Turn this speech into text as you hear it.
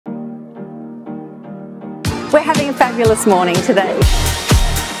We're having a fabulous morning today.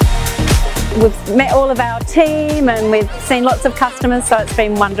 We've met all of our team and we've seen lots of customers, so it's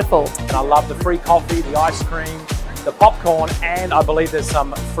been wonderful. And I love the free coffee, the ice cream, the popcorn, and I believe there's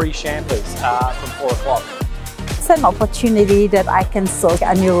some free champers from 4 o'clock. It's an opportunity that I can sell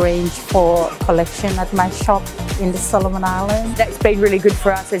a new range for collection at my shop in the Solomon Islands. That's been really good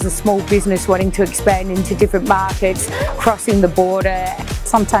for us as a small business wanting to expand into different markets, crossing the border.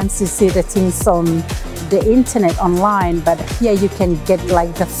 Sometimes you see the things on the internet online, but here you can get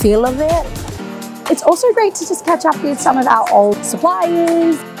like the feel of it. It's also great to just catch up with some of our old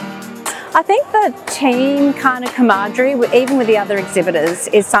suppliers. I think the team kind of camaraderie, even with the other exhibitors,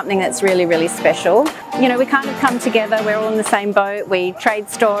 is something that's really, really special. You know, we kind of come together, we're all in the same boat, we trade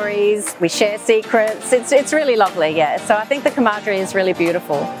stories, we share secrets. It's really lovely, yeah. So I think the camaraderie is really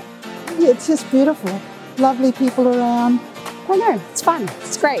beautiful. Yeah, it's just beautiful. Lovely people around. I know, it's fun,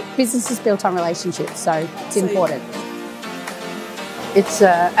 it's great. Business is built on relationships, so it's important. It's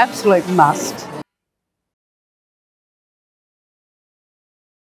an absolute must.